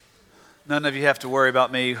None of you have to worry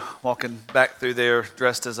about me walking back through there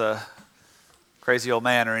dressed as a crazy old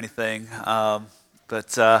man or anything.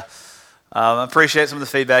 But I appreciate some of the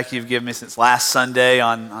feedback you've given me since last Sunday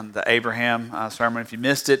on the Abraham sermon. If you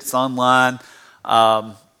missed it, it's online.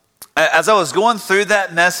 As I was going through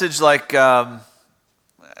that message, but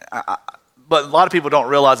a lot of people don't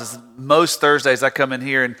realize is most Thursdays I come in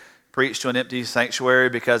here and preach to an empty sanctuary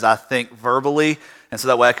because I think verbally, and so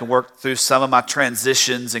that way I can work through some of my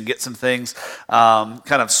transitions and get some things kind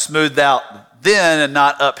of smoothed out then and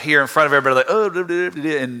not up here in front of everybody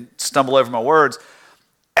like, and stumble over my words.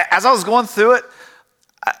 As I was going through it,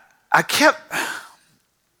 I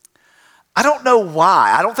don't know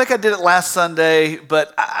why. I don't think I did it last Sunday,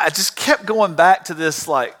 but I just kept going back to this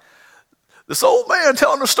this old man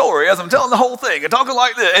telling a story as I'm telling the whole thing and talking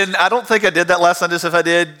like this. And I don't think I did that last Sunday, so if I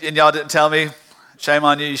did and y'all didn't tell me, shame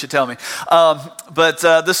on you, you should tell me. But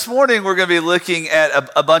this morning we're going to be looking at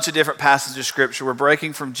a bunch of different passages of Scripture. We're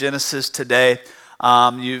breaking from Genesis today.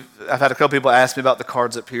 I've had a couple people ask me about the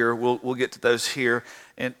cards up here. We'll get to those here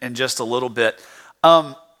in just a little bit.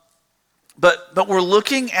 But we're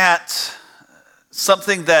looking at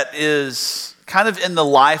something that is kind of in the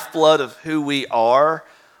lifeblood of who we are.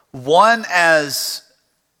 One, as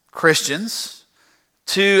Christians.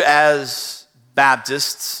 Two, as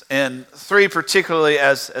Baptists. And three, particularly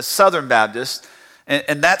as Southern Baptists.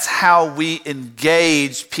 And that's how we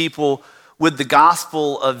engage people with the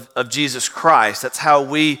gospel of Jesus Christ. That's how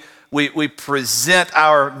we present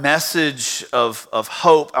our message of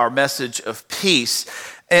hope, our message of peace.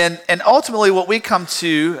 And ultimately what we come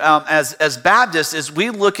to as Baptists is we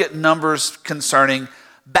look at numbers concerning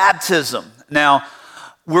baptism. Now,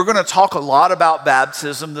 we're going to talk a lot about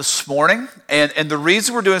baptism this morning, and the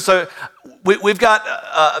reason we're doing so, we've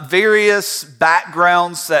got various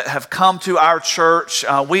backgrounds that have come to our church.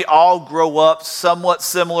 We all grow up somewhat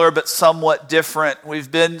similar, but somewhat different.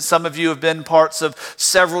 Some of you have been parts of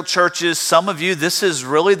several churches. Some of you, this is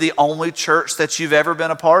really the only church that you've ever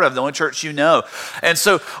been a part of, the only church you know. And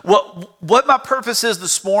so what my purpose is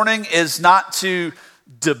this morning is not to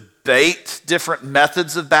debate different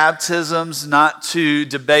methods of baptisms, not to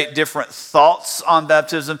debate different thoughts on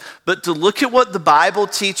baptism, but to look at what the Bible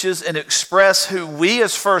teaches and express who we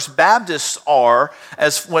as First Baptists are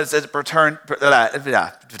as it pertains.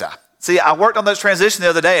 See, I worked on those transitions the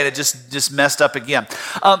other day and it just messed up again.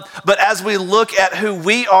 But as we look at who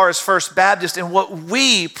we are as First Baptists and what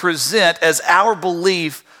we present as our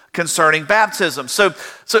belief concerning baptism. So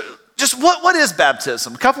just what is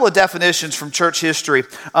baptism? A couple of definitions from church history.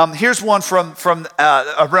 Here's one from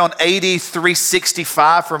around AD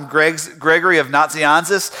 365 from Gregory of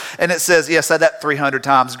Nazianzus, and it says, I said that 300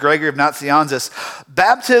 times, Gregory of Nazianzus,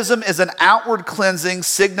 baptism is an outward cleansing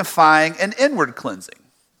signifying an inward cleansing.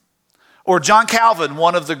 Or John Calvin,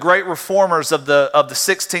 one of the great reformers of the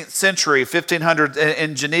 16th century, 1500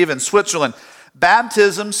 in Geneva in Switzerland,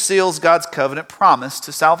 baptism seals God's covenant promise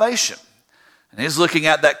to salvation. And he's looking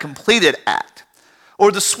at that completed act. Or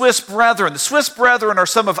the Swiss Brethren. The Swiss Brethren are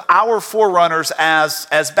some of our forerunners as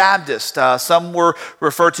Baptists. Some were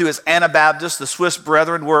referred to as Anabaptists. The Swiss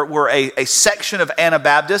Brethren were a section of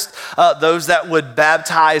Anabaptists, those that would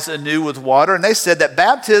baptize anew with water. And they said that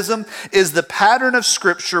baptism is the pattern of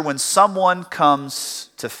Scripture when someone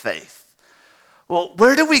comes to faith. Well,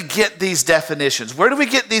 where do we get these definitions? Where do we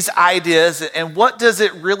get these ideas? And what does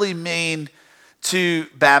it really mean to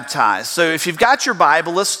baptize? So if you've got your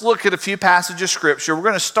Bible, let's look at a few passages of Scripture. We're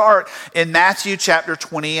going to start in Matthew chapter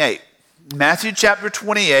 28. Matthew chapter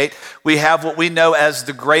 28, we have what we know as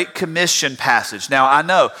the Great Commission passage. Now, I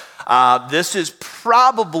know this is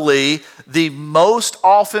probably the most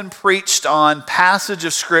often preached on passage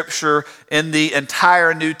of Scripture in the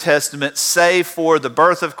entire New Testament, save for the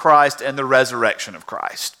birth of Christ and the resurrection of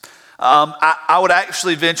Christ. I would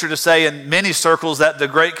actually venture to say in many circles that the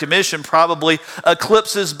Great Commission probably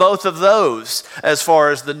eclipses both of those as far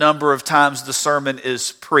as the number of times the sermon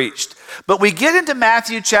is preached. But we get into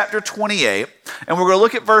Matthew chapter 28, and we're going to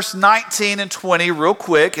look at verse 19 and 20 real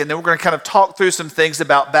quick, and then we're going to kind of talk through some things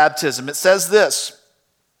about baptism. It says this,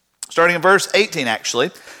 starting in verse 18 actually,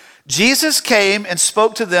 Jesus came and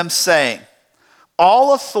spoke to them saying,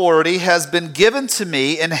 "All authority has been given to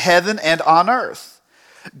me in heaven and on earth.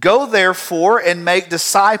 Go therefore and make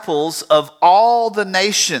disciples of all the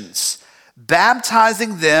nations,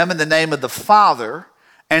 baptizing them in the name of the Father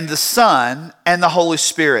and the Son and the Holy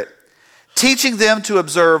Spirit, teaching them to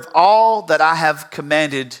observe all that I have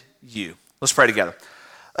commanded you." Let's pray together.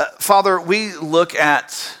 Father, we look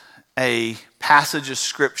at a passage of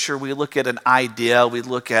Scripture, we look at an idea, we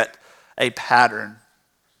look at a pattern.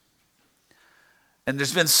 And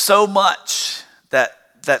there's been so much that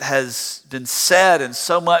that has been said and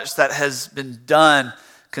so much that has been done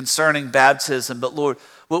concerning baptism. But Lord,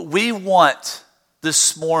 what we want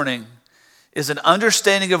this morning is an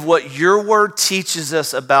understanding of what your word teaches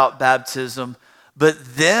us about baptism, but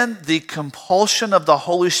then the compulsion of the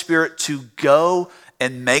Holy Spirit to go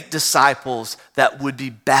and make disciples that would be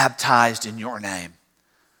baptized in your name.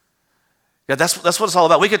 God, that's what it's all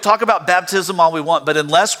about. We could talk about baptism all we want, but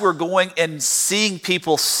unless we're going and seeing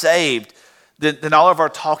people saved, then all of our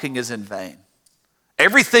talking is in vain.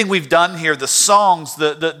 Everything we've done here, the songs,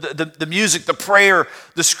 the music, the prayer,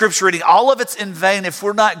 the scripture reading, all of it's in vain if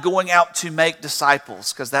we're not going out to make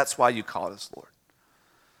disciples, because that's why you called us, Lord.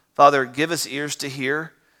 Father, give us ears to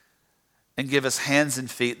hear and give us hands and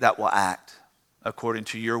feet that will act according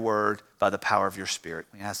to your word by the power of your Spirit.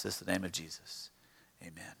 We ask this in the name of Jesus.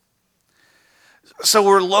 Amen. So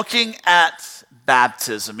we're looking at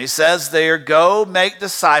baptism. He says there, go make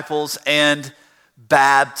disciples and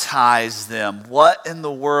baptize them. What in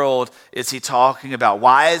the world is he talking about?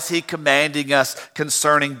 Why is he commanding us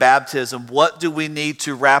concerning baptism? What do we need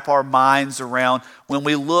to wrap our minds around when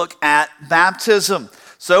we look at baptism?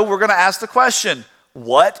 So we're going to ask the question,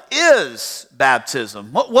 what is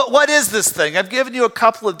baptism? What is this thing? I've given you a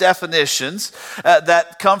couple of definitions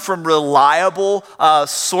that come from reliable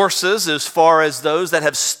sources as far as those that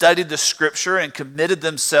have studied the scripture and committed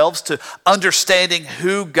themselves to understanding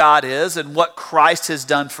who God is and what Christ has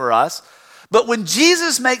done for us. But when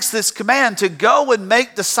Jesus makes this command to go and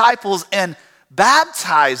make disciples and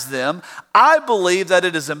baptize them, I believe that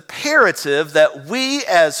it is imperative that we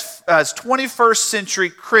as 21st century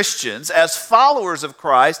Christians, as followers of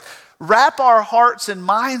Christ, wrap our hearts and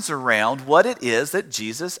minds around what it is that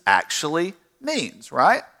Jesus actually means,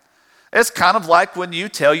 right? It's kind of like when you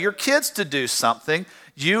tell your kids to do something,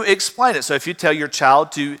 you explain it. So if you tell your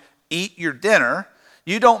child to eat your dinner,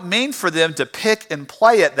 you don't mean for them to pick and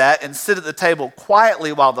play at that and sit at the table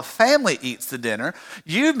quietly while the family eats the dinner.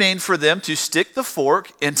 You mean for them to stick the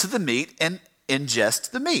fork into the meat and ingest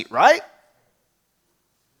the meat, right?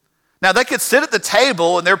 Now, they could sit at the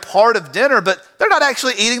table and they're part of dinner, but they're not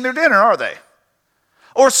actually eating their dinner, are they?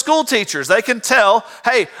 Or school teachers, they can tell,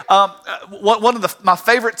 hey, one of my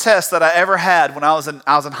favorite tests that I ever had when I was in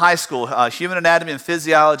high school, Human Anatomy and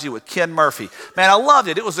Physiology with Ken Murphy. Man, I loved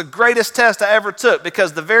it. It was the greatest test I ever took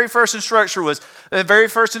because the very first instruction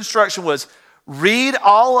was read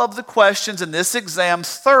all of the questions in this exam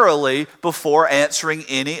thoroughly before answering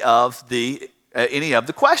any of the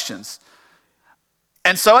questions.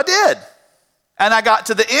 And so I did. And I got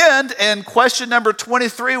to the end, and question number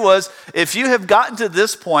 23 was, if you have gotten to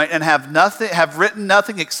this point and have written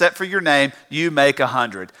nothing except for your name, you make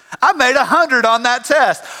 100. I made 100 on that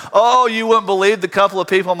test. Oh, you wouldn't believe the couple of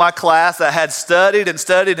people in my class that had studied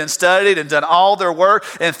and done all their work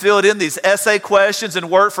and filled in these essay questions and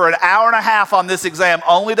worked for an hour and a half on this exam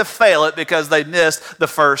only to fail it because they missed the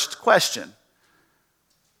first question.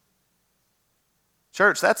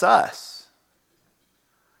 Church, that's us.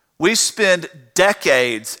 We spend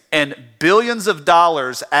decades and billions of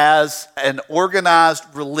dollars as an organized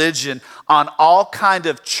religion on all kind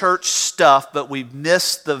of church stuff, but we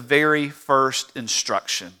miss the very first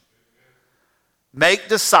instruction. Make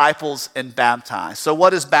disciples and baptize. So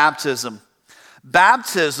what is baptism?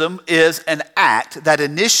 Baptism is an act that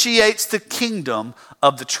initiates the kingdom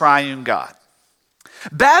of the triune God.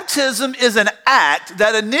 Baptism is an act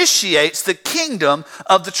that initiates the kingdom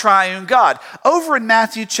of the triune God. Over in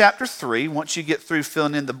Matthew chapter 3, once you get through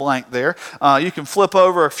filling in the blank there, you can flip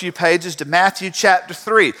over a few pages to Matthew chapter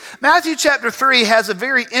 3. Matthew chapter 3 has a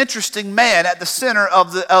very interesting man at the center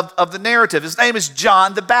of the narrative. His name is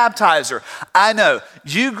John the Baptizer. I know,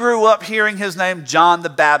 you grew up hearing his name, John the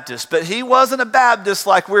Baptist, but he wasn't a Baptist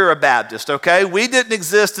like we're a Baptist, okay? We didn't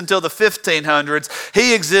exist until the 1500s.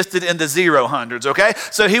 He existed in the 000s, okay?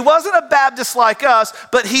 So he wasn't a Baptist like us,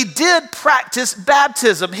 but he did practice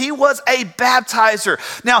baptism. He was a baptizer.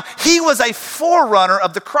 Now, he was a forerunner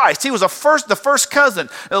of the Christ. He was the first cousin.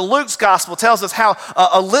 Luke's gospel tells us how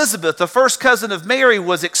Elizabeth, the first cousin of Mary,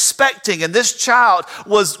 was expecting, and this child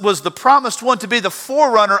was the promised one to be the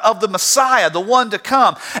forerunner of the Messiah, the one to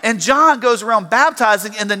come. And John goes around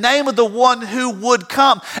baptizing in the name of the one who would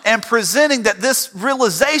come and presenting that this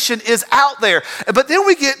realization is out there. But then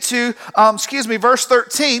we get to, verse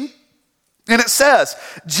 13, and it says,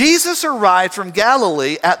 Jesus arrived from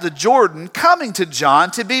Galilee at the Jordan, coming to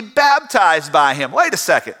John to be baptized by him. Wait a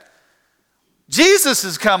second. Jesus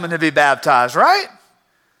is coming to be baptized, right?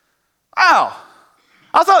 Wow.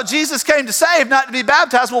 I thought Jesus came to save, not to be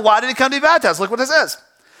baptized. Well, why did he come to be baptized? Look what it says.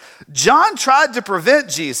 John tried to prevent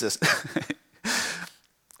Jesus.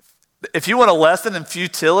 If you want a lesson in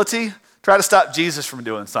futility, try to stop Jesus from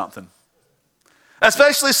doing something.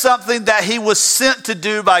 Especially something that he was sent to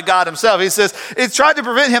do by God himself. He says, it tried to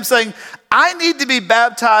prevent him saying, I need to be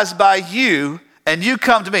baptized by you and you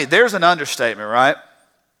come to me. There's an understatement, right?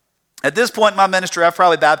 At this point in my ministry, I've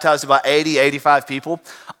probably baptized about 80, 85 people.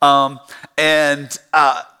 I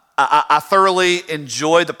thoroughly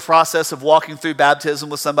enjoy the process of walking through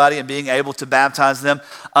baptism with somebody and being able to baptize them.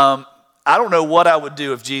 I don't know what I would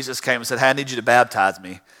do if Jesus came and said, hey, I need you to baptize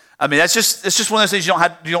me. I mean, it's just one of those things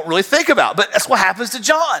you don't really think about, but that's what happens to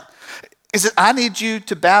John. Is that I need you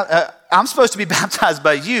to I'm supposed to be baptized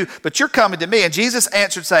by you, but you're coming to me. And Jesus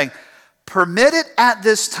answered saying, permit it at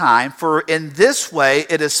this time, for in this way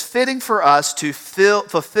it is fitting for us to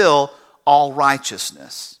fulfill all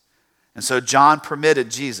righteousness. And so John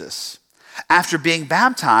permitted Jesus. After being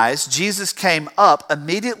baptized, Jesus came up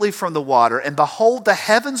immediately from the water, and behold, the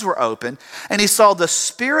heavens were open, and he saw the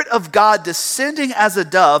Spirit of God descending as a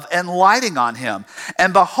dove and lighting on him.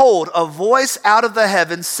 And behold, a voice out of the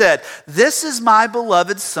heavens said, this is my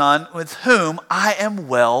beloved Son, with whom I am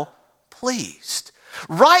well pleased.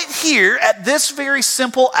 Right here at this very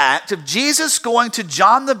simple act of Jesus going to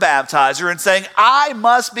John the Baptizer and saying, I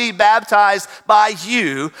must be baptized by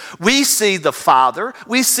you, we see the Father,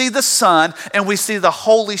 we see the Son, and we see the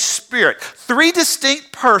Holy Spirit. Three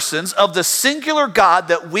distinct persons of the singular God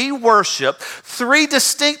that we worship, three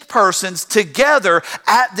distinct persons together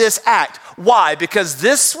at this act. Why? Because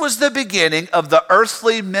this was the beginning of the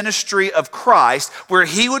earthly ministry of Christ, where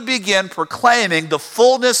he would begin proclaiming the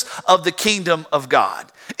fullness of the kingdom of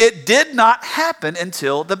God. It did not happen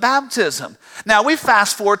until the baptism. Now we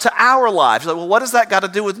fast forward to our lives. Like, well, what does that got to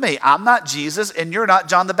do with me? I'm not Jesus and you're not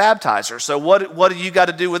John the Baptizer. So what do you got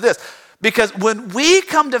to do with this? Because when we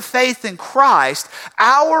come to faith in Christ,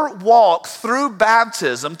 our walk through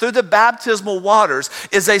baptism, through the baptismal waters,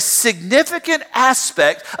 is a significant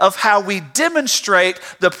aspect of how we demonstrate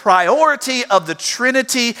the priority of the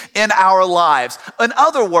Trinity in our lives. In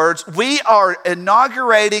other words, we are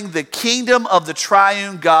inaugurating the kingdom of the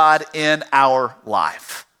triune God in our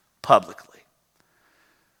life publicly.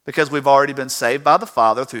 Because we've already been saved by the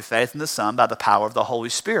Father through faith in the Son by the power of the Holy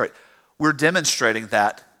Spirit. We're demonstrating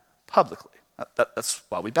that publicly. That's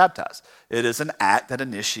why we baptize. It is an act that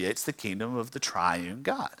initiates the kingdom of the triune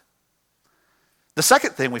God. The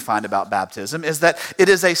second thing we find about baptism is that it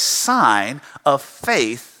is a sign of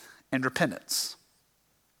faith and repentance.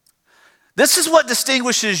 This is what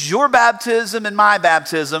distinguishes your baptism and my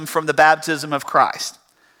baptism from the baptism of Christ.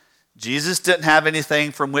 Jesus didn't have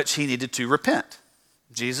anything from which he needed to repent.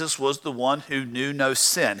 Jesus was the one who knew no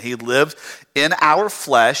sin. He lived in our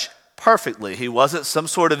flesh perfectly. He wasn't some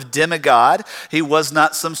sort of demigod. He was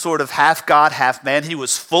not some sort of half God, half man. He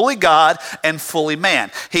was fully God and fully man.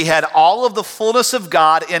 He had all of the fullness of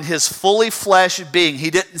God in his fully flesh being. He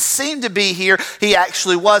didn't seem to be here. He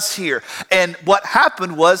actually was here. And what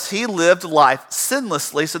happened was he lived life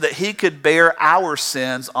sinlessly so that he could bear our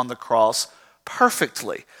sins on the cross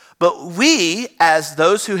perfectly. But we, as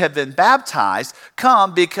those who have been baptized,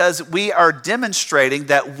 come because we are demonstrating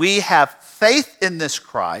that we have faith in this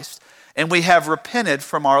Christ and we have repented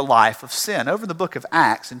from our life of sin. Over in the book of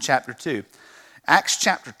Acts in chapter 2, Acts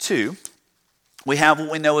chapter 2, we have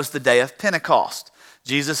what we know as the day of Pentecost.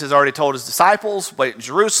 Jesus has already told his disciples, wait in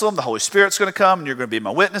Jerusalem, the Holy Spirit's going to come and you're going to be my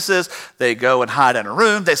witnesses. They go and hide in a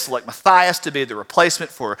room. They select Matthias to be the replacement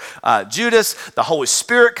for Judas. The Holy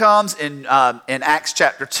Spirit comes in Acts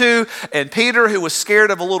chapter 2. And Peter, who was scared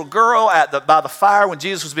of a little girl by the fire when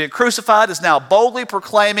Jesus was being crucified, is now boldly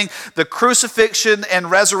proclaiming the crucifixion and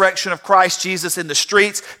resurrection of Christ Jesus in the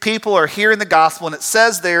streets. People are hearing the gospel. And it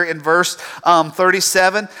says there in verse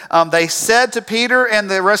 37, they said to Peter and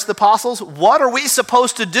the rest of the apostles, what are we supposed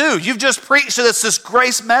to do? You've just preached to us this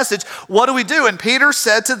grace message. What do we do? And Peter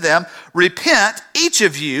said to them, repent, each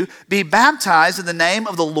of you, be baptized in the name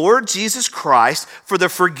of the Lord Jesus Christ for the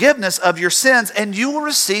forgiveness of your sins, and you will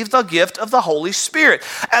receive the gift of the Holy Spirit.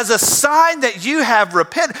 As a sign that you have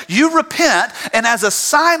repented, you repent, and as a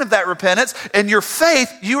sign of that repentance and your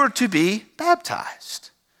faith, you are to be baptized.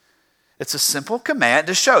 It's a simple command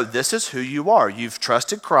to show this is who you are. You've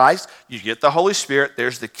trusted Christ. You get the Holy Spirit.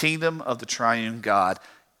 There's the kingdom of the triune God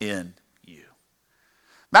in you.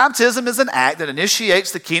 Baptism is an act that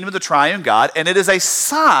initiates the kingdom of the triune God, and it is a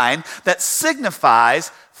sign that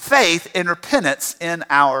signifies faith and repentance in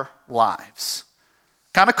our lives.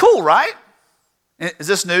 Kind of cool, right? Is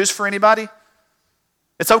this news for anybody?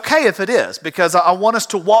 It's okay if it is, because I want us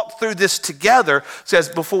to walk through this together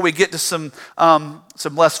before we get to some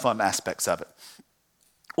less fun aspects of it.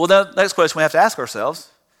 Well, the next question we have to ask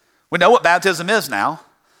ourselves, we know what baptism is now.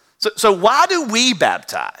 So why do we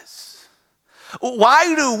baptize?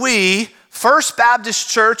 Why do we, First Baptist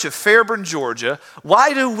Church of Fairburn, Georgia,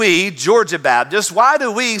 why do we, Georgia Baptists, why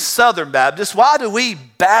do we Southern Baptists, why do we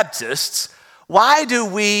Baptists, why do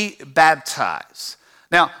we baptize?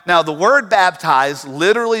 Now, the word baptize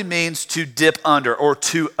literally means to dip under or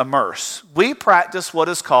to immerse. We practice what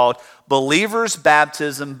is called believer's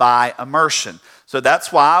baptism by immersion. So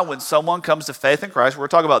that's why when someone comes to faith in Christ, we're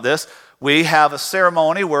talking about this, we have a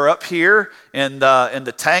ceremony. We're up here in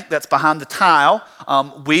the tank that's behind the tile.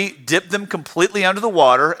 We dip them completely under the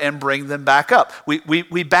water and bring them back up.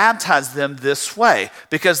 We baptize them this way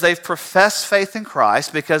because they've professed faith in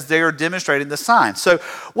Christ, because they are demonstrating the sign. So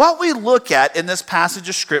what we look at in this passage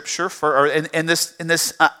of Scripture, in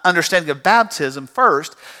this understanding of baptism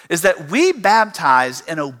first, is that we baptize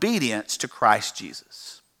in obedience to Christ Jesus.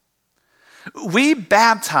 We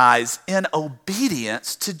baptize in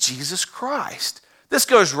obedience to Jesus Christ. This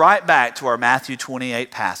goes right back to our Matthew 28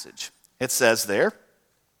 passage. It says there,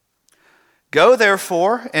 "Go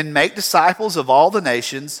therefore and make disciples of all the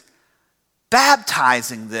nations,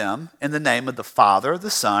 baptizing them in the name of the Father, the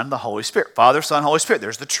Son, the Holy Spirit." Father, Son, Holy Spirit.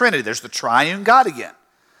 There's the Trinity. There's the triune God again.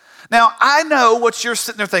 Now, I know what you're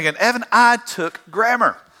sitting there thinking. Evan, I took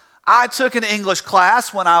grammar. I took an English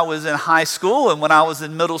class when I was in high school and when I was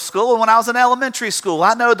in middle school and when I was in elementary school.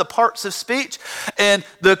 I know the parts of speech, and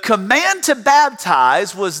the command to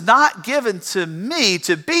baptize was not given to me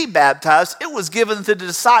to be baptized. It was given to the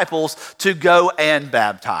disciples to go and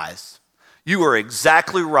baptize. You are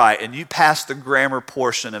exactly right, and you passed the grammar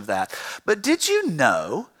portion of that. But did you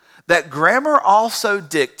know that grammar also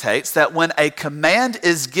dictates that when a command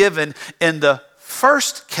is given in the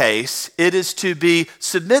first case, it is to be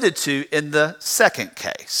submitted to in the second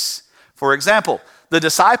case? For example, the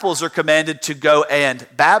disciples are commanded to go and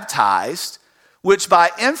baptize, which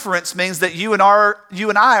by inference means that you and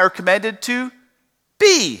I are commanded to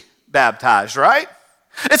be baptized, right?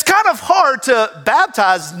 It's kind of hard to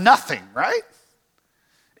baptize nothing, right?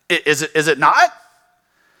 Is it not?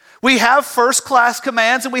 We have first-class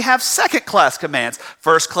commands and we have second-class commands.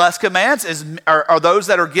 First-class commands are those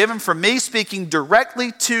that are given from me speaking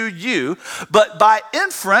directly to you. But by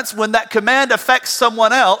inference, when that command affects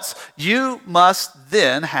someone else, you must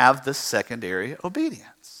then have the secondary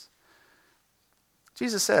obedience.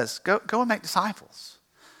 Jesus says, go and make disciples.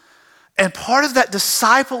 And part of that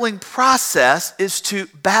discipling process is to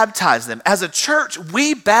baptize them. As a church,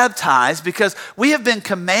 we baptize because we have been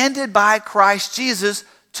commanded by Christ Jesus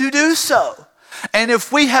to do so. And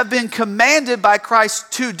if we have been commanded by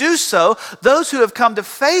Christ to do so, those who have come to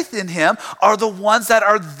faith in him are the ones that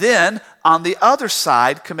are then on the other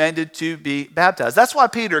side commanded to be baptized. That's why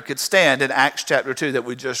Peter could stand in Acts chapter 2 that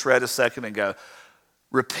we just read a second ago.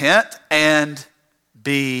 Repent and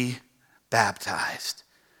be baptized.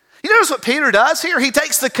 You notice what Peter does here? He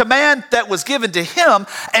takes the command that was given to him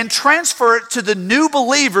and transfer it to the new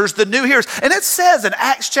believers, the new hearers. And it says in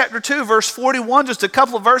Acts chapter 2, verse 41, just a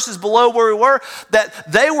couple of verses below where we were,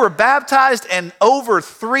 that they were baptized and over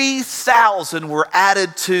 3,000 were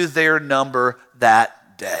added to their number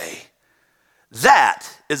that day. That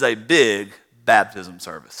is a big baptism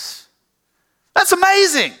service. That's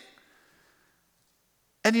amazing.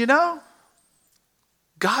 And you know,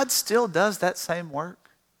 God still does that same work.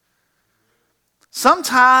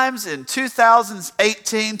 Sometimes in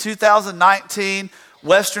 2018, 2019,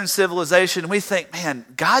 Western civilization, we think, man,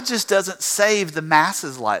 God just doesn't save the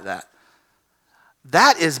masses like that.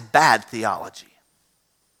 That is bad theology.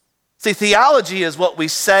 See, theology is what we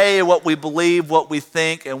say, what we believe, what we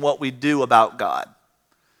think, and what we do about God.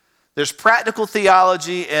 There's practical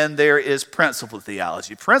theology and there is principle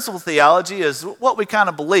theology. Principle theology is what we kind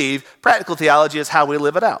of believe. Practical theology is how we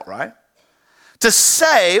live it out, right? To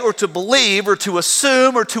say or to believe or to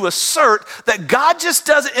assume or to assert that God just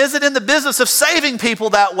isn't in the business of saving people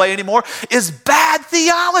that way anymore is bad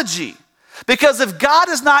theology. Because if God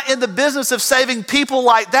is not in the business of saving people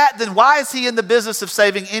like that, then why is he in the business of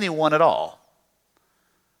saving anyone at all?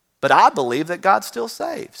 But I believe that God still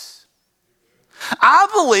saves. I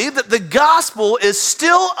believe that the gospel is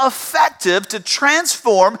still effective to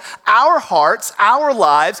transform our hearts, our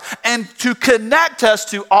lives, and to connect us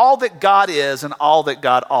to all that God is and all that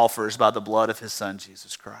God offers by the blood of his Son,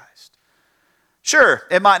 Jesus Christ. Sure,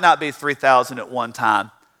 it might not be 3,000 at one time,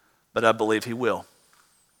 but I believe he will.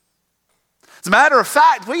 As a matter of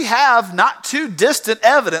fact, we have not too distant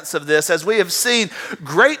evidence of this, as we have seen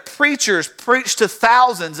great preachers preach to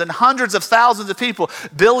thousands and hundreds of thousands of people.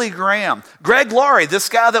 Billy Graham, Greg Laurie, this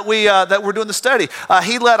guy that we're doing the study,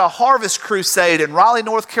 he led a harvest crusade in Raleigh,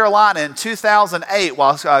 North Carolina in 2008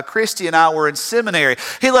 while Christy and I were in seminary.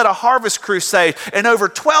 He led a harvest crusade, and over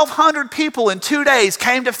 1,200 people in 2 days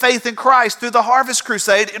came to faith in Christ through the harvest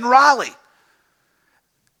crusade in Raleigh.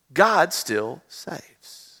 God still saves.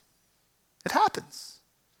 It happens.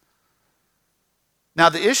 Now,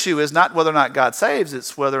 the issue is not whether or not God saves,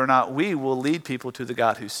 it's whether or not we will lead people to the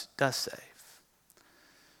God who does save.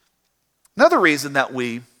 Another reason that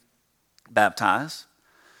we baptize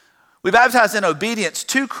in obedience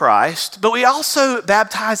to Christ, but we also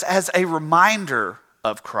baptize as a reminder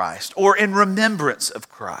of Christ or in remembrance of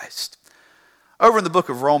Christ. Over in the book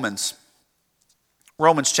of Romans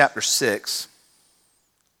chapter 6,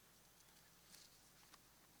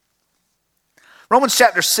 Romans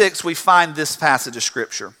chapter 6, we find this passage of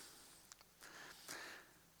Scripture.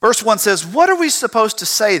 Verse 1 says, "What are we supposed to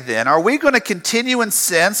say then? Are we going to continue in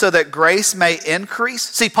sin so that grace may increase?"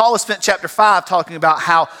 See, Paul has spent chapter 5 talking about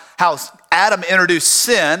how Adam introduced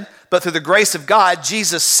sin, but through the grace of God,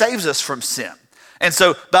 Jesus saves us from sin. And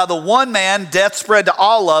so by the one man, death spread to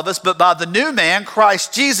all of us, but by the new man,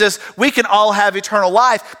 Christ Jesus, we can all have eternal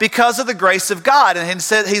life because of the grace of God. And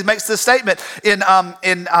he makes this statement in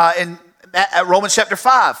Romans chapter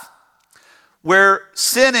 5, where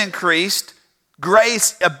sin increased,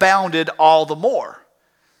 grace abounded all the more.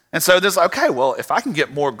 And so there's okay, well, if I can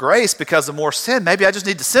get more grace because of more sin, maybe I just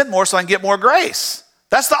need to sin more so I can get more grace.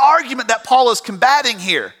 That's the argument that Paul is combating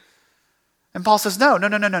here. And Paul says, no.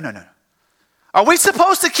 Are we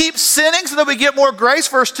supposed to keep sinning so that we get more grace?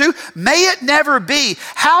 Verse 2, "May it never be.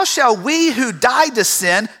 How shall we who died to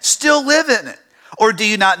sin still live in it? Or do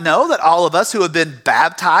you not know that all of us who have been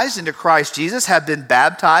baptized into Christ Jesus have been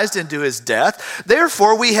baptized into his death?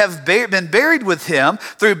 Therefore, we have been buried with him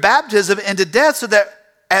through baptism into death, so that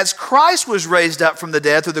as Christ was raised up from the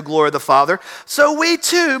dead through the glory of the Father, so we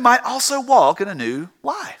too might also walk in a new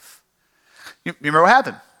life." You remember what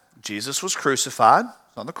happened? Jesus was crucified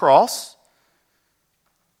on the cross.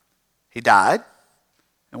 He died.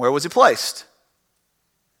 And where was he placed?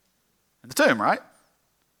 In the tomb, right?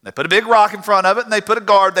 They put a big rock in front of it, and they put a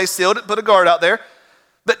guard. They sealed it, put a guard out there.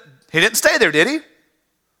 But he didn't stay there, did he?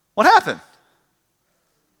 What happened?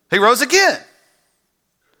 He rose again.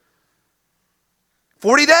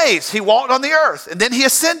 40 days he walked on the earth, and then he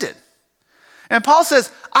ascended. And Paul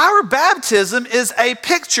says, our baptism is a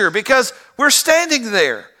picture because we're standing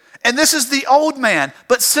there. And this is the old man,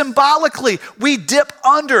 but symbolically, we dip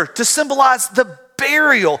under to symbolize the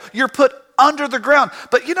burial. You're put under the ground.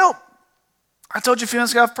 But you know, I told you a few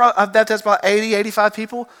minutes ago, I've baptized about 80, 85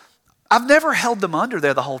 people. I've never held them under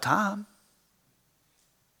there the whole time.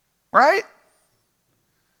 Right?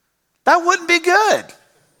 That wouldn't be good.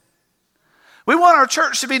 We want our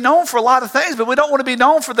church to be known for a lot of things, but we don't want to be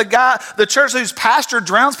known for the church whose pastor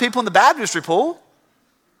drowns people in the baptistry pool.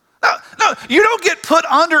 No, you don't get put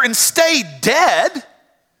under and stay dead.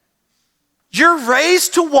 You're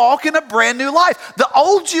raised to walk in a brand new life. The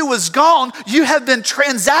old you is gone. You have been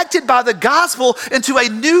transacted by the gospel into a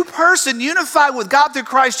new person unified with God through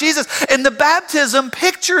Christ Jesus. And the baptism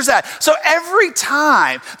pictures that. So every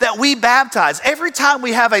time that we baptize, every time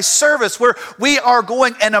we have a service where we are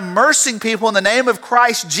going and immersing people in the name of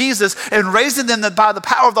Christ Jesus and raising them by the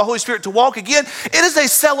power of the Holy Spirit to walk again, it is a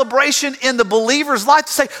celebration in the believer's life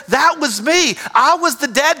to say, that was me. I was the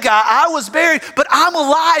dead guy. I was buried, but I'm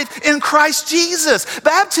alive in Christ Jesus.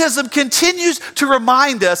 Baptism continues to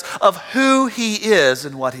remind us of who he is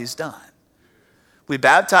and what he's done. We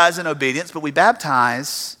baptize in obedience, but we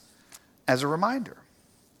baptize as a reminder.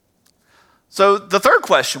 So the third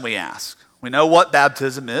question we ask, we know what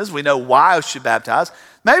baptism is, we know why we should baptize.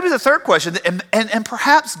 Maybe the third question, and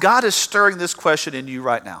perhaps God is stirring this question in you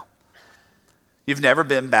right now. You've never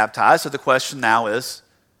been baptized, so the question now is,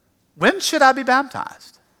 when should I be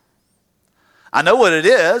baptized? I know what it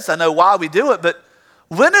is, I know why we do it, but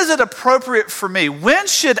when is it appropriate for me? When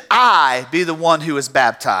should I be the one who is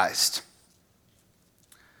baptized?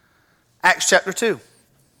 Acts chapter 2.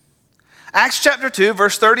 Acts chapter 2,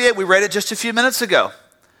 verse 38, we read it just a few minutes ago.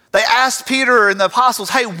 They asked Peter and the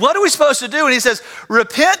apostles, hey, what are we supposed to do? And he says,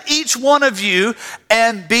 repent each one of you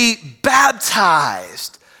and be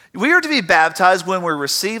baptized. We are to be baptized when we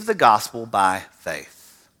receive the gospel by faith.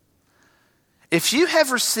 If you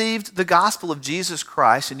have received the gospel of Jesus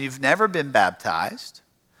Christ and you've never been baptized,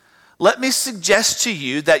 let me suggest to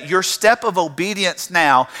you that your step of obedience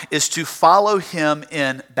now is to follow him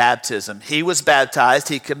in baptism. He was baptized.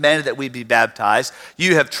 He commanded that we be baptized.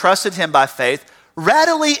 You have trusted him by faith.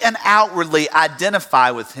 Readily and outwardly identify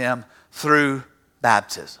with him through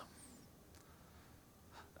baptism.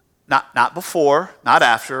 Not before, not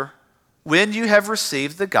after, when you have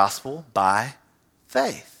received the gospel by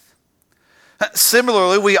faith.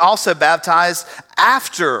 Similarly, we also baptize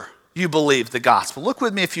after you believe the gospel. Look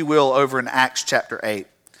with me, if you will, over in Acts chapter 8.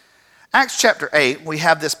 Acts chapter 8, we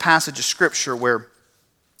have this passage of scripture where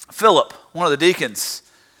Philip, one of the deacons,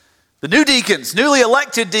 the new deacons, newly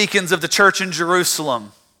elected deacons of the church in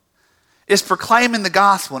Jerusalem, is proclaiming the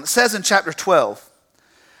gospel. And it says in chapter 12,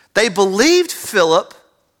 they believed Philip,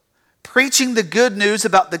 preaching the good news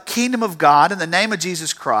about the kingdom of God in the name of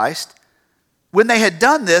Jesus Christ. When they had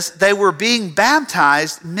done this, they were being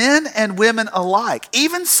baptized, men and women alike.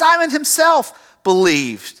 Even Simon himself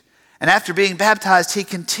believed. And after being baptized, he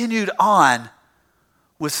continued on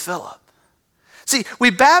with Philip. See,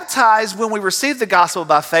 we baptize when we receive the gospel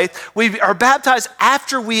by faith. We are baptized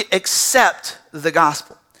after we accept the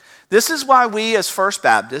gospel. This is why we as First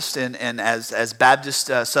Baptist and as Baptist,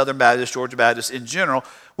 Southern Baptist, Georgia Baptist in general,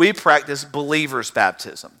 we practice believers'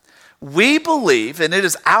 baptism. We believe, and it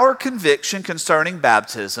is our conviction concerning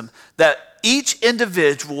baptism, that each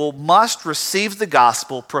individual must receive the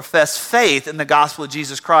gospel, profess faith in the gospel of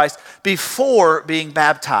Jesus Christ before being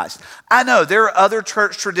baptized. I know there are other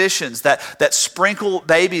church traditions that sprinkle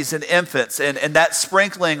babies and infants, and that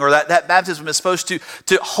sprinkling or that baptism is supposed to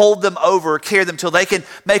hold them over, carry them till they can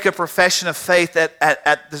make a profession of faith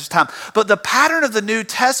at this time. But the pattern of the New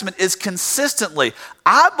Testament is consistently,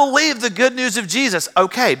 I believe the good news of Jesus.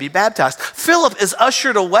 Okay, be baptized. Philip is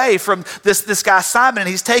ushered away from this guy Simon, and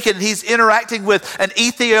he's interacting with an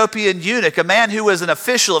Ethiopian eunuch, a man who was an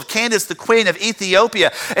official of Candace, the queen of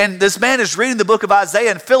Ethiopia. And this man is reading the book of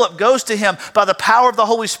Isaiah, and Philip goes to him by the power of the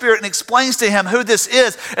Holy Spirit and explains to him who this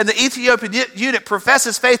is. And the Ethiopian eunuch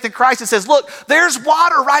professes faith in Christ and says, look, there's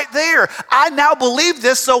water right there. I now believe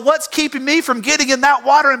this, so what's keeping me from getting in that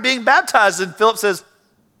water and being baptized? And Philip says,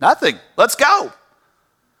 nothing. Let's go.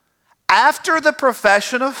 After the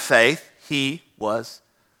profession of faith, he was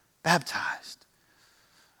baptized.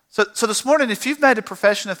 So this morning, if you've made a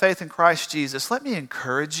profession of faith in Christ Jesus, let me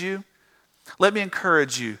encourage you. Let me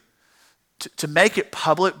encourage you to make it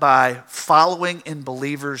public by following in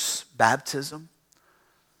believers' baptism,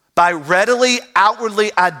 by readily,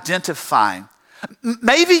 outwardly identifying.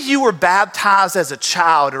 Maybe you were baptized as a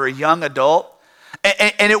child or a young adult,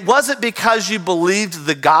 and it wasn't because you believed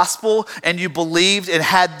the gospel and you believed and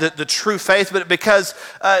had the true faith, but because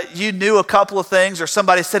you knew a couple of things or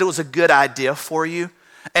somebody said it was a good idea for you.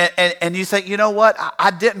 And you think, you know what, I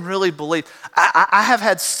didn't really believe. I have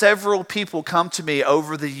had several people come to me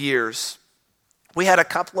over the years. We had a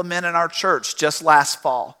couple of men in our church just last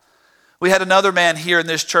fall. We had another man here in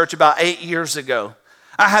this church about 8 years ago.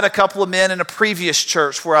 I had a couple of men in a previous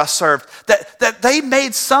church where I served that they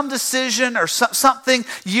made some decision or something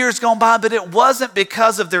years gone by, but it wasn't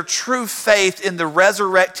because of their true faith in the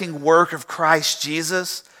resurrecting work of Christ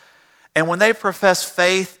Jesus. And when they professed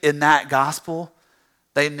faith in that gospel,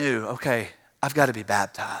 they knew, okay, I've got to be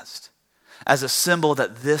baptized as a symbol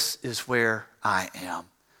that this is where I am.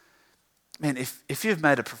 Man, if you've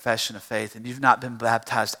made a profession of faith and you've not been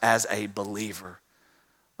baptized as a believer,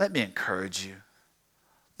 let me encourage you.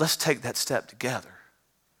 Let's take that step together.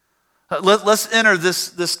 Let's enter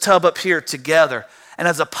this tub up here together, and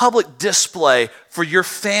as a public display for your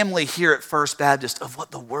family here at First Baptist of what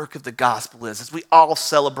the work of the gospel is, as we all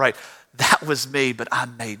celebrate, that was me, but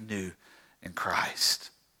I'm made new in Christ.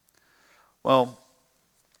 Well,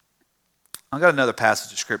 I've got another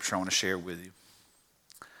passage of scripture I want to share with you.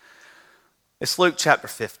 It's Luke chapter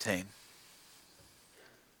 15.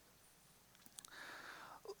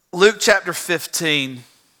 Luke chapter 15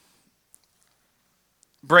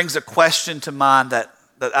 brings a question to mind that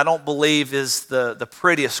I don't believe is the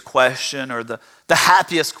prettiest question or the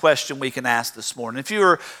happiest question we can ask this morning. If you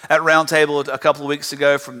were at Roundtable a couple of weeks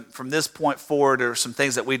ago, from this point forward, there are some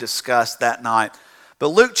things that we discussed that night. But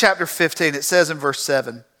Luke chapter 15, it says in verse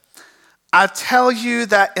 7, I tell you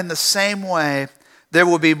that in the same way, there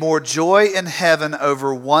will be more joy in heaven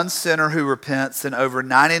over one sinner who repents than over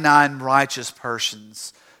 99 righteous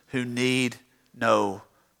persons who need no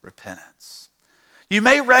repentance. You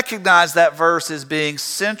may recognize that verse as being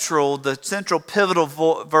central, the central pivotal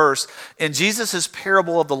verse in Jesus'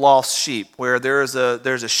 parable of the lost sheep, where there's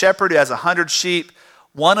a shepherd who has 100 sheep.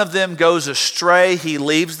 One of them goes astray. He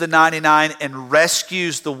leaves the 99 and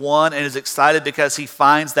rescues the one and is excited because he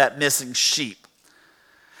finds that missing sheep.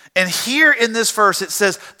 And here in this verse, it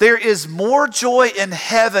says, there is more joy in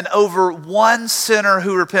heaven over one sinner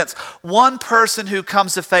who repents, one person who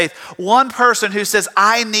comes to faith, one person who says,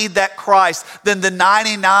 I need that Christ, than the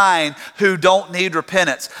 99 who don't need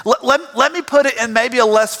repentance. Let me put it in maybe a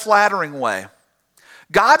less flattering way.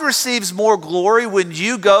 God receives more glory when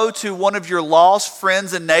you go to one of your lost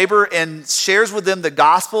friends and neighbor and shares with them the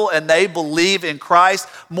gospel and they believe in Christ,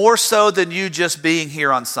 more so than you just being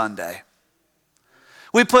here on Sunday.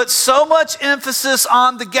 We put so much emphasis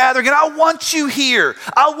on the gathering, and I want you here.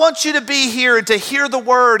 I want you to be here and to hear the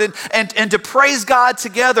word and to praise God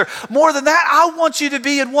together. More than that, I want you to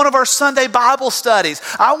be in one of our Sunday Bible studies.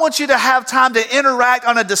 I want you to have time to interact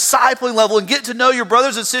on a discipling level and get to know your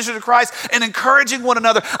brothers and sisters in Christ and encouraging one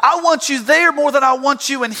another. I want you there more than I want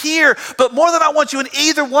you in here, but more than I want you in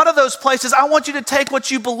either one of those places, I want you to take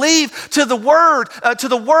what you believe to the word, to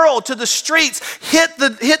the world, to the streets, hit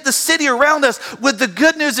the city around us with the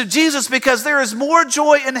good news of Jesus, because there is more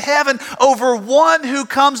joy in heaven over one who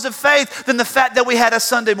comes to faith than the fact that we had a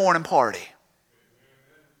Sunday morning party.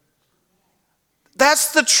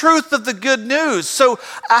 That's the truth of the good news. So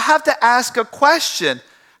I have to ask a question.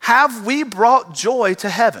 Have we brought joy to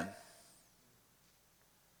heaven?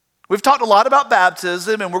 We've talked a lot about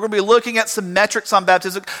baptism, and we're going to be looking at some metrics on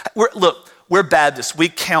baptism. We're Baptists. We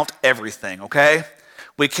count everything, okay?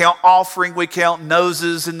 We count offering, we count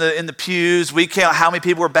noses in the pews, we count how many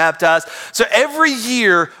people were baptized. So every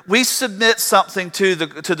year we submit something to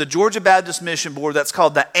the Georgia Baptist Mission Board that's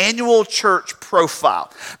called the Annual Church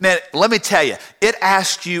Profile. Man, let me tell you, it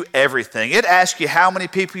asks you everything. It asks you how many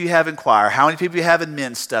people you have in choir, how many people you have in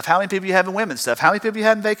men's stuff, how many people you have in women's stuff, how many people you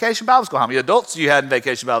had in Vacation Bible School, how many adults you had in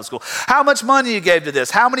Vacation Bible School, how much money you gave to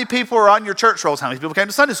this, how many people are on your church rolls, how many people came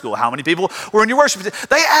to Sunday school, how many people were in your worship.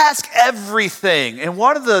 They ask everything. And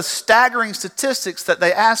one of the staggering statistics that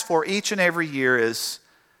they ask for each and every year is,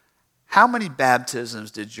 how many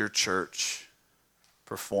baptisms did your church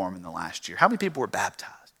perform in the last year? How many people were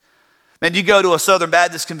baptized? Man, you go to a Southern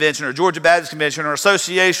Baptist convention or a Georgia Baptist convention or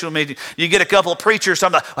associational meeting, you get a couple of preachers,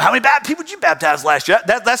 something like, well, how many people did you baptize last year?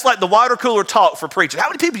 That's like the water cooler talk for preachers. How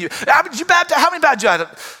many people did you baptize? How many baptized?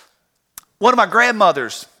 One of my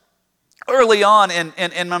grandmothers, early on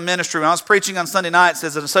in my ministry, when I was preaching on Sunday nights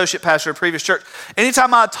as an associate pastor at a previous church,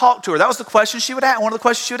 anytime I talked to her, that was the question she would ask. One of the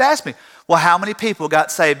questions she would ask me, well, how many people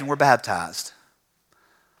got saved and were baptized?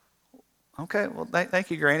 Okay, well, thank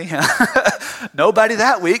you, Granny. Nobody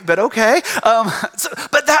that week, but okay.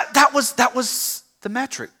 But that was the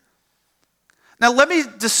metric. Now, let me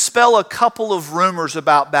dispel a couple of rumors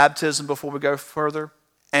about baptism before we go further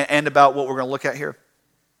and about what we're going to look at here.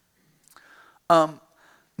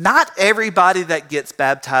 Not everybody that gets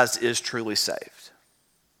baptized is truly saved,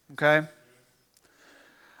 okay?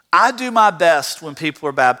 I do my best when people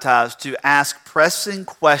are baptized to ask pressing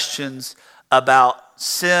questions about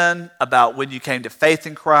sin, about when you came to faith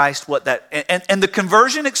in Christ, and the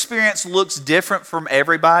conversion experience looks different from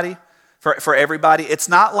everybody. For everybody, it's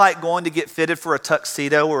not like going to get fitted for a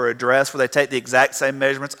tuxedo or a dress where they take the exact same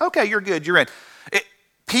measurements. Okay, you're good, you're in.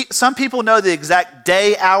 Some people know the exact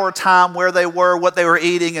day, hour, time, where they were, what they were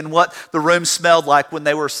eating, and what the room smelled like when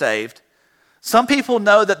they were saved. Some people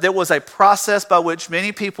know that there was a process by which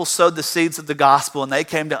many people sowed the seeds of the gospel and they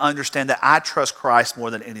came to understand that I trust Christ more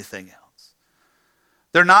than anything else.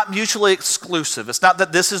 They're not mutually exclusive. It's not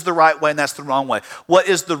that this is the right way and that's the wrong way. What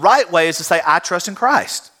is the right way is to say, I trust in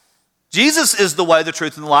Christ. Jesus is the way, the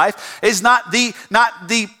truth, and the life. It's not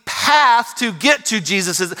the path to get to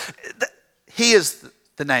Jesus. He is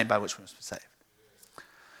the name by which we must be saved.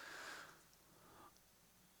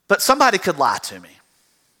 But somebody could lie to me.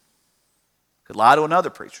 Could lie to another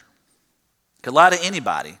preacher. Could lie to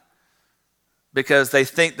anybody because they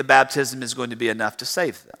think the baptism is going to be enough to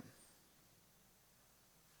save them.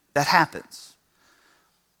 That happens.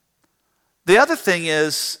 The other thing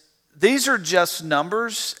is, these are just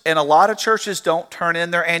numbers, and a lot of churches don't turn in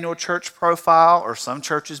their annual church profile, or some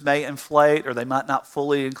churches may inflate, or they might not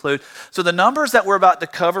fully include. So the numbers that we're about to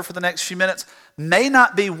cover for the next few minutes may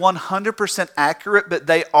not be 100% accurate, but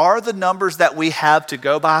they are the numbers that we have to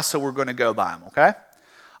go by, so we're going to go by them, okay?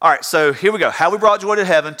 All right, so here we go. How we brought joy to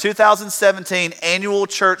heaven, 2017 annual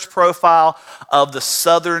church profile of the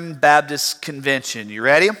Southern Baptist Convention. You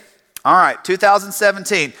ready? All right,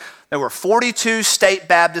 2017. There were 42 state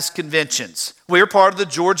Baptist conventions. We are part of the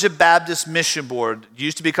Georgia Baptist Mission Board. It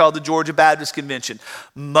used to be called the Georgia Baptist Convention.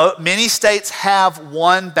 Many states have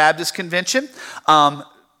one Baptist convention.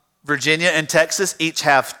 Virginia and Texas each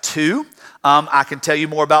have two. I can tell you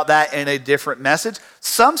more about that in a different message.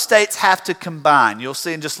 Some states have to combine. You'll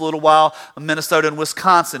see in just a little while, Minnesota and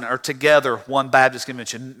Wisconsin are together, one Baptist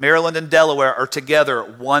convention. Maryland and Delaware are together,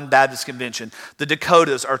 one Baptist convention. The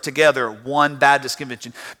Dakotas are together, one Baptist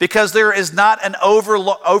convention. Because there is not an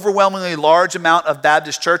overwhelmingly large amount of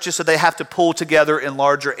Baptist churches, so they have to pull together in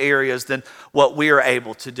larger areas than what we are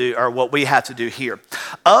able to do, or what we have to do here.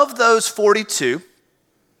 Of those 42,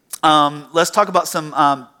 let's talk about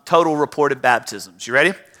some total reported baptisms. You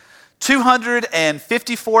ready?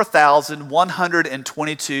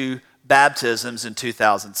 254,122 baptisms in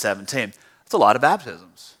 2017. That's a lot of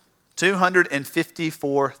baptisms.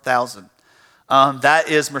 254,000. That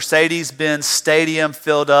is Mercedes-Benz Stadium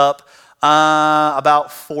filled up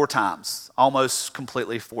about 4 times, almost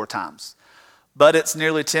completely 4 times. But it's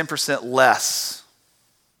nearly 10% less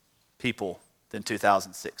people than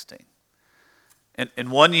 2016. In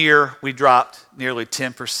 1 year, we dropped nearly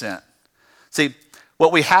 10%. See,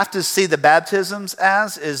 what we have to see the baptisms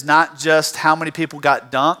as is not just how many people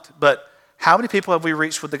got dunked, but how many people have we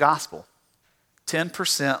reached with the gospel?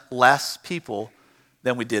 10% less people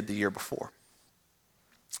than we did the year before.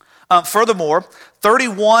 Furthermore,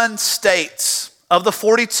 31 states of the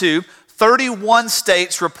 42, 31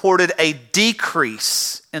 states reported a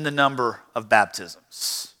decrease in the number of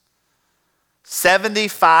baptisms.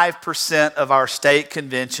 75% of our state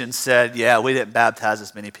convention said, yeah, we didn't baptize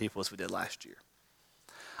as many people as we did last year.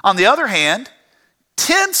 On the other hand,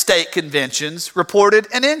 10 state conventions reported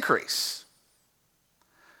an increase.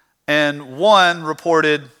 And 1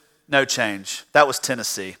 reported no change. That was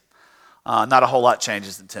Tennessee. Not a whole lot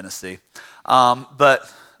changes in Tennessee. But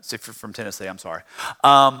if you're from Tennessee, I'm sorry.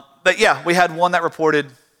 But yeah, we had 1 that reported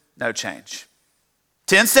no change.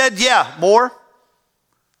 10 said, yeah, more.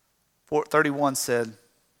 31 said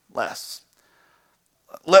less.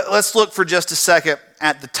 Let's look for just a second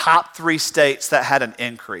at the top 3 states that had an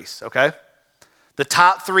increase, okay? The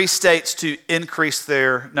top 3 states to increase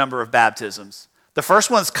their number of baptisms. The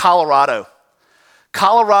first one is Colorado.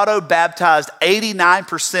 Colorado baptized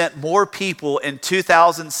 89% more people in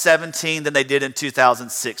 2017 than they did in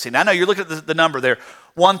 2016. I know you're looking at the number there,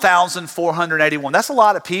 1,481. That's a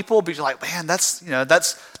lot of people, but you're like, man, that's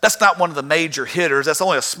not one of the major hitters. That's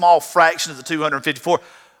only a small fraction of the 254,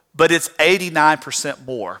 but it's 89%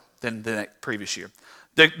 more than the previous year.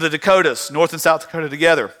 The Dakotas, North and South Dakota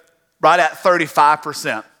together, right at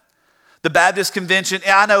 35%. The Baptist Convention,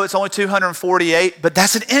 I know it's only 248, but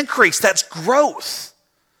that's an increase. That's growth.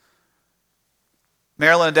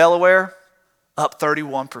 Maryland and Delaware, up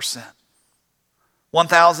 31%.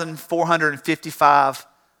 1,455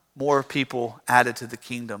 more people added to the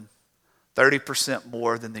kingdom, 30%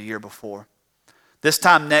 more than the year before. This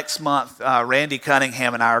time next month, Randy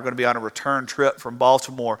Cunningham and I are going to be on a return trip from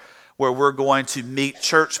Baltimore where we're going to meet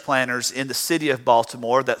church planners in the city of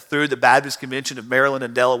Baltimore that through the Baptist Convention of Maryland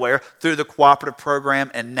and Delaware, through the cooperative program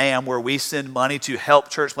and NAM, where we send money to help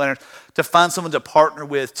church planners to find someone to partner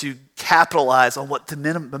with to capitalize on what the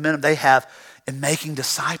momentum they have in making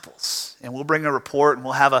disciples. And we'll bring a report and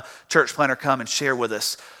we'll have a church planner come and share with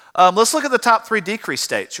us. Let's look at the top 3 decrease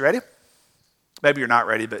states. You ready? Maybe you're not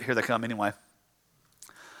ready, but here they come anyway.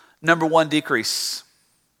 Number 1 decrease.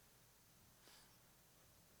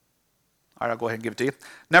 All right, I'll go ahead and give it to you.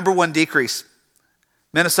 Number 1 decrease.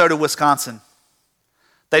 Minnesota, Wisconsin.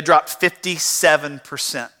 They dropped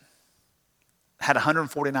 57%. Had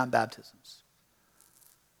 149 baptisms.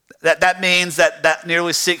 That means that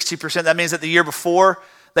nearly 60%, that means that the year before,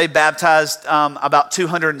 they baptized about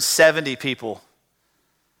 270 people.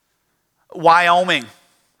 Wyoming.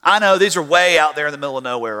 I know these are way out there in the middle of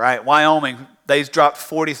nowhere, right? Wyoming, they dropped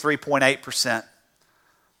 43.8%.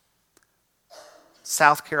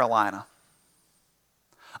 South Carolina.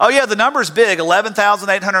 Oh yeah, the number's big,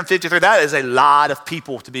 11,853. That is a lot of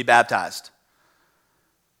people to be baptized.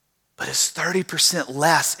 But it's 30%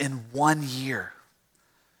 less in 1 year.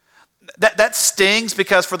 That stings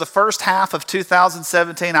because for the first half of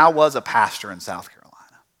 2017, I was a pastor in South Carolina.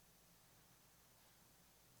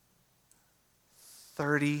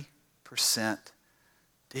 30%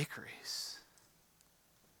 decrease.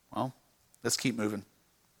 Well, let's keep moving.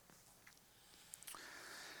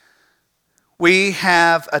 We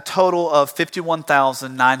have a total of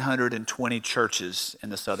 51,920 churches in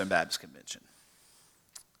the Southern Baptist Convention.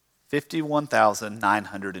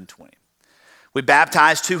 51,920. We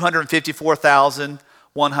baptized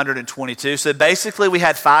 254,122. So basically we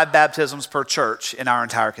had 5 baptisms per church in our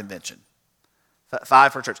entire convention.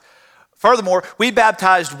 5 per church. Furthermore, we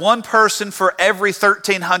baptized 1 person for every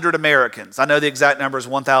 1,300 Americans. I know the exact number is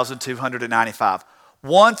 1,295.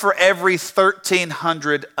 1 for every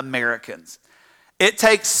 1,300 Americans. It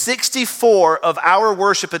takes 64 of our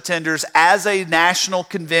worship attenders as a national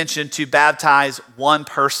convention to baptize one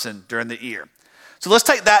person during the year. So let's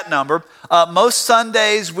take that number. Most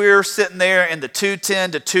Sundays, we're sitting there in the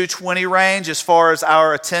 210 to 220 range as far as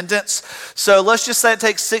our attendance. So let's just say it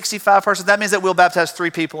takes 65 persons. That means that we'll baptize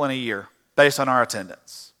 3 people in a year based on our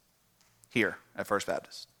attendance here at First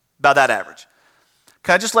Baptist. About that average.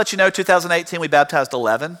 Can I just let you know, 2018, we baptized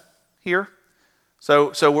 11 here.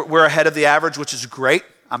 So we're ahead of the average, which is great.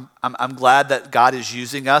 I'm glad that God is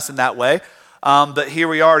using us in that way. But here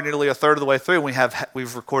we are, nearly a third of the way through, and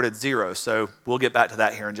we've recorded 0. So we'll get back to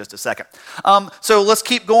that here in just a second. So let's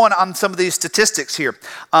keep going on some of these statistics here.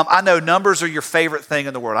 I know numbers are your favorite thing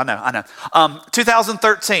in the world. I know.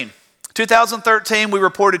 2013, we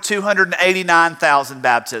reported 289,000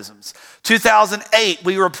 baptisms. 2008,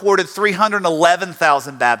 we reported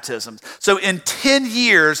 311,000 baptisms. So in 10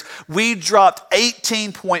 years, we dropped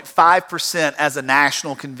 18.5% as a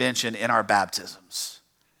national convention in our baptisms.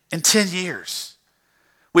 In 10 years.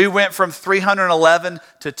 We went from 311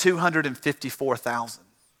 to 254,000.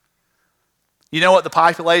 You know what the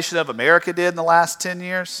population of America did in the last 10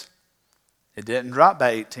 years? It didn't drop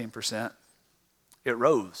by 18%. It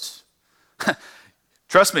rose.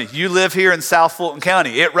 Trust me, you live here in South Fulton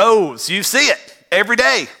County. It rose. You see it every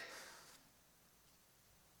day.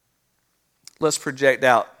 Let's project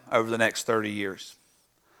out over the next 30 years.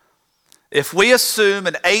 If we assume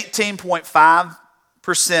an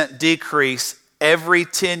 18.5% decrease every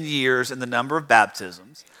 10 years in the number of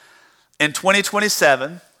baptisms, in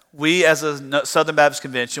 2027, we as a Southern Baptist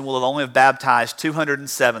Convention will only have baptized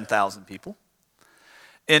 207,000 people.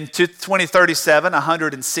 In 2037,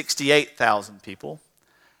 168,000 people.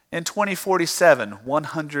 In 2047,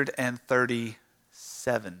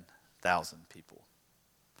 137,000 people.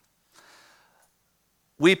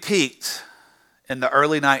 We peaked in the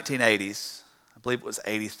early 1980s, I believe it was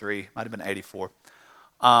 83, might have been 84,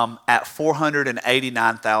 at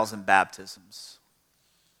 489,000 baptisms.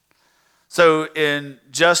 So in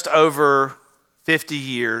just over 50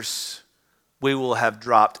 years, we will have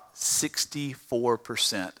dropped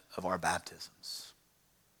 64% of our baptisms.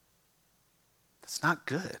 That's not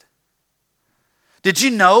good. Did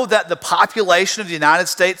you know that the population of the United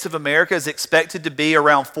States of America is expected to be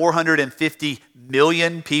around 450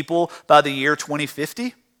 million people by the year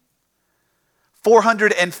 2050?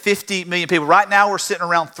 450 million people. Right now we're sitting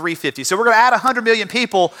around 350. So we're going to add 100 million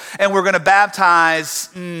people and we're going to baptize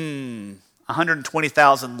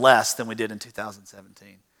 120,000 less than we did in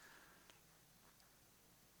 2017.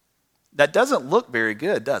 That doesn't look very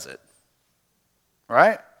good, does it?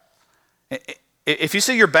 Right? If you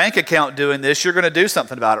see your bank account doing this, you're going to do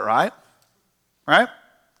something about it, right? Right?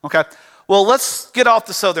 Okay. Well, let's get off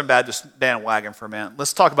the Southern Baptist bandwagon for a minute.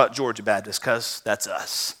 Let's talk about Georgia Baptist, because that's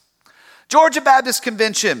us. Georgia Baptist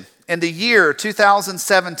Convention in the year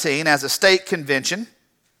 2017 as a state convention,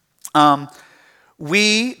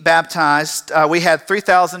 we baptized, we had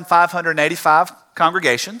 3,585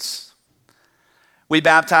 congregations. We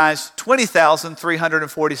baptized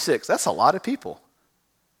 20,346. That's a lot of people.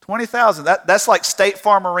 20,000. That's like State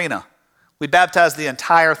Farm Arena. We baptized the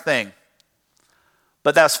entire thing.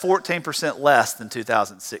 But that's 14% less than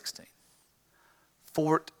 2016.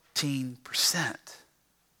 14%.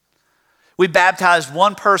 We baptized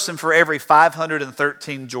one person for every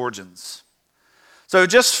 513 Georgians. So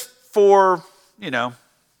just for,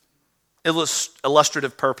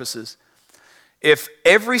 illustrative purposes, if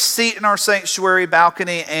every seat in our sanctuary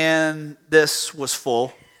balcony and this was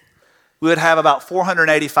full, we would have about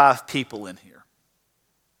 485 people in here.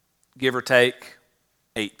 Give or take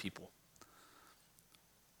 8 people.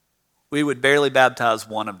 We would barely baptize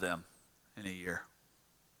one of them in a year,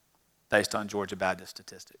 based on Georgia Baptist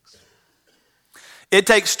statistics. It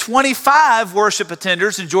takes 25 worship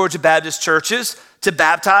attenders in Georgia Baptist churches to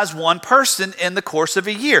baptize one person in the course of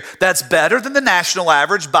a year. That's better than the national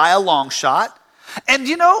average by a long shot. And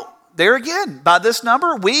there again, by this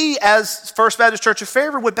number, we as First Baptist Church of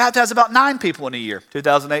Fairview would baptize about 9 people in a year.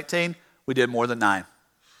 2018, we did more than 9.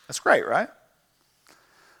 That's great, right?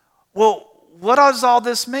 Well, what does all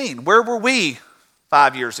this mean? Where were we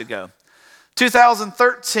 5 years ago?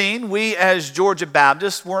 2013, we as Georgia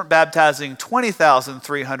Baptists weren't baptizing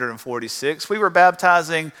 20,346. We were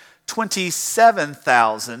baptizing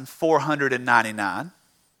 27,499.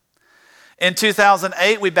 In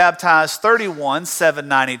 2008, we baptized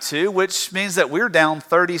 31,792, which means that we're down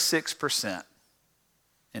 36%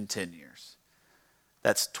 in 10 years.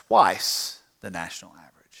 That's twice the national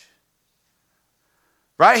average.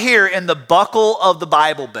 Right here in the buckle of the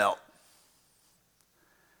Bible Belt,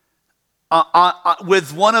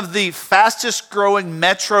 with one of the fastest growing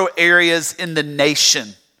metro areas in the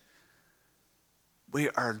nation. We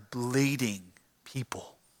are bleeding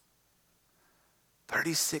people.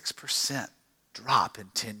 36% drop in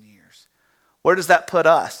 10 years. Where does that put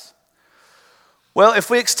us? Well, if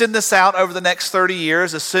we extend this out over the next 30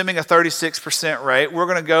 years, assuming a 36% rate, we're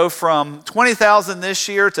going to go from 20,000 this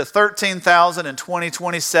year to 13,000 in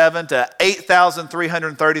 2027 to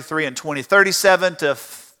 8,333 in 2037 to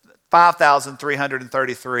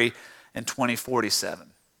 5,333 in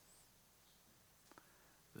 2047.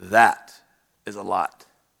 That is a lot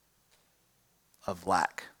of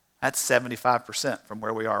lack. That's 75% from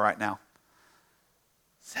where we are right now.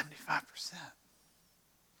 75%.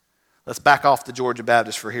 Let's back off the Georgia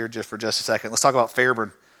Baptist for just a second. Let's talk about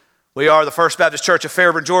Fairburn. We are the First Baptist Church of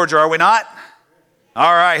Fairburn, Georgia, are we not?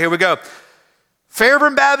 All right, here we go.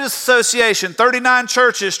 Fairburn Baptist Association, 39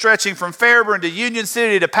 churches stretching from Fairburn to Union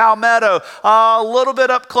City to Palmetto, a little bit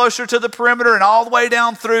up closer to the perimeter and all the way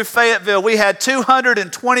down through Fayetteville. We had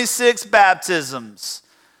 226 baptisms.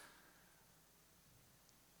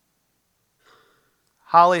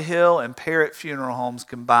 Holly Hill and Parrott Funeral Homes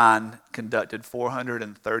combined conducted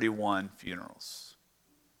 431 funerals.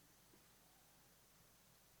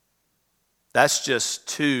 That's just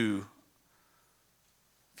 2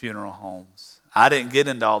 funeral homes. I didn't get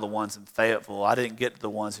into all the ones in Fayetteville. I didn't get to the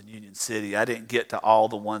ones in Union City. I didn't get to all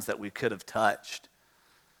the ones that we could have touched.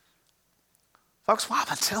 Folks, why am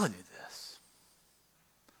I telling you this?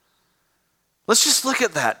 Let's just look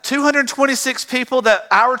at that. 226 people that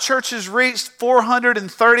our church has reached,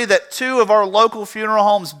 430 that 2 of our local funeral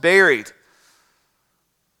homes buried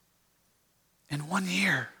in 1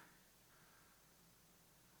 year.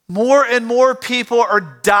 More and more people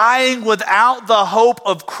are dying without the hope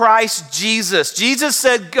of Christ Jesus. Jesus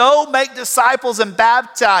said, go make disciples and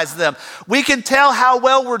baptize them. We can tell how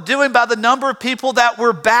well we're doing by the number of people that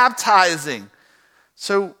we're baptizing.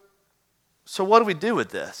 So what do we do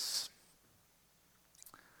with this?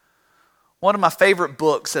 One of my favorite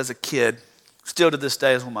books as a kid, still to this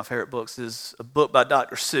day is one of my favorite books, is a book by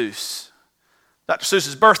Dr. Seuss. Dr.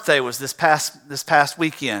 Seuss's birthday was this past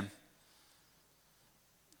weekend.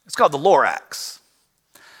 It's called The Lorax.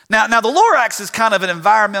 Now The Lorax is kind of an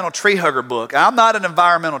environmental tree hugger book. I'm not an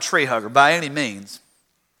environmental tree hugger by any means.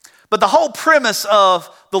 But the whole premise of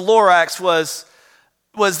The Lorax was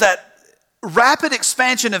that rapid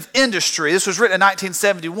expansion of industry, this was written in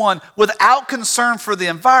 1971, without concern for the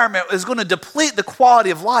environment is going to deplete the quality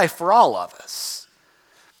of life for all of us.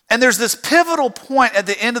 And there's this pivotal point at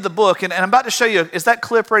the end of the book, and I'm about to show you, is that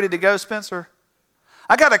clip ready to go, Spencer?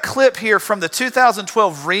 I got a clip here from the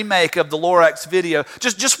 2012 remake of the Lorax video.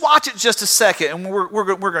 Just watch it just a second, and we're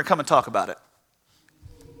going to come and talk about it.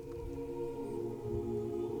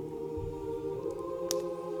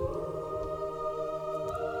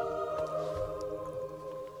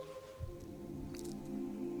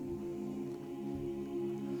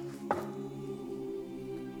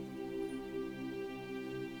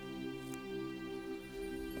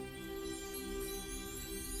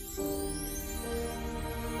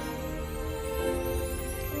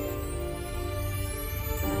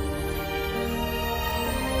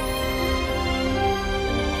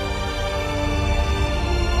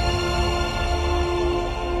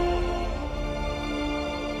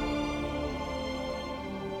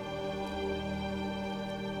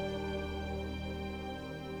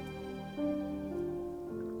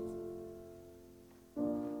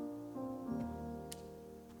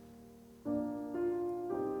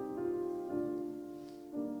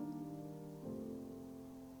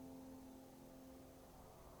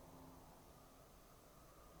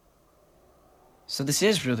 So this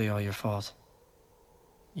is really all your fault.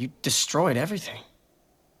 You destroyed everything.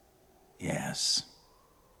 Yes.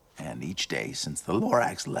 And each day since the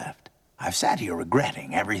Lorax left, I've sat here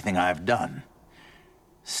regretting everything I've done.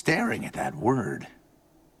 Staring at that word,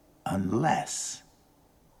 unless,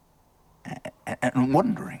 and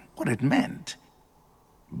wondering what it meant.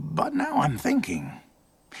 But now I'm thinking,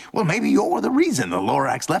 well, maybe you're the reason the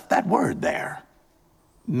Lorax left that word there.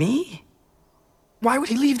 Me? Why would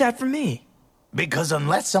he leave that for me? Because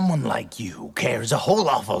unless someone like you cares a whole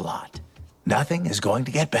awful lot, nothing is going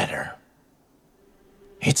to get better.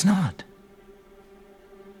 It's not.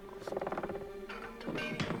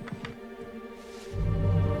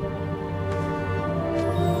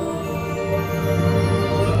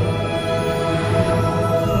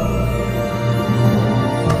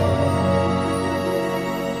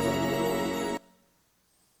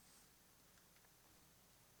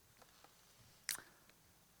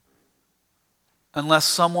 Unless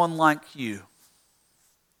someone like you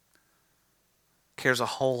cares a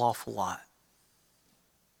whole awful lot.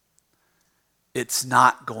 It's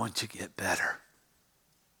not going to get better.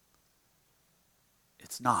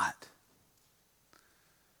 It's not.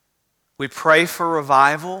 We pray for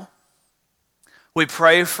revival. We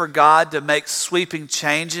pray for God to make sweeping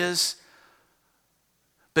changes.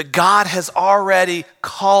 But God has already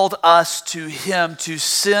called us to Him to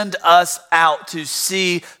send us out to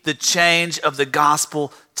see the change of the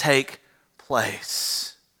gospel take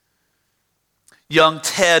place. Young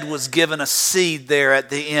Ted was given a seed there at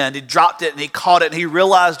the end. He dropped it and he caught it and he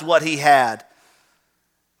realized what he had.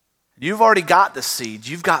 You've already got the seed.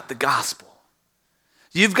 You've got the gospel.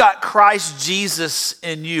 You've got Christ Jesus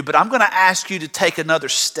in you. But I'm going to ask you to take another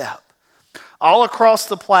step. All across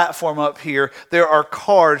the platform up here, there are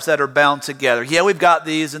cards that are bound together. Yeah, we've got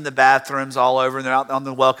these in the bathrooms all over, and they're out on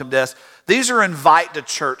the welcome desk. These are invite to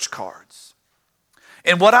church cards.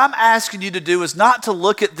 And what I'm asking you to do is not to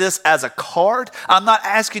look at this as a card. I'm not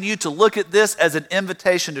asking you to look at this as an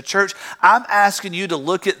invitation to church. I'm asking you to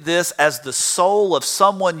look at this as the soul of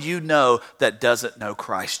someone you know that doesn't know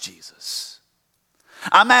Christ Jesus.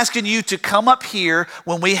 I'm asking you to come up here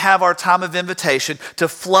when we have our time of invitation, to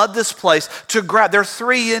flood this place, to grab, there are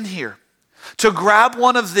 3 in here, to grab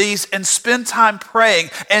one of these and spend time praying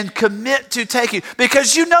and commit to taking,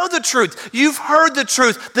 because you know the truth. You've heard the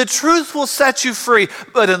truth. The truth will set you free.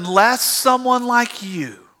 But unless someone like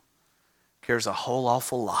you cares a whole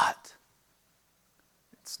awful lot,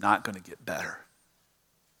 it's not going to get better.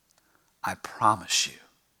 I promise you,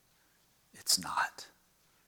 it's not.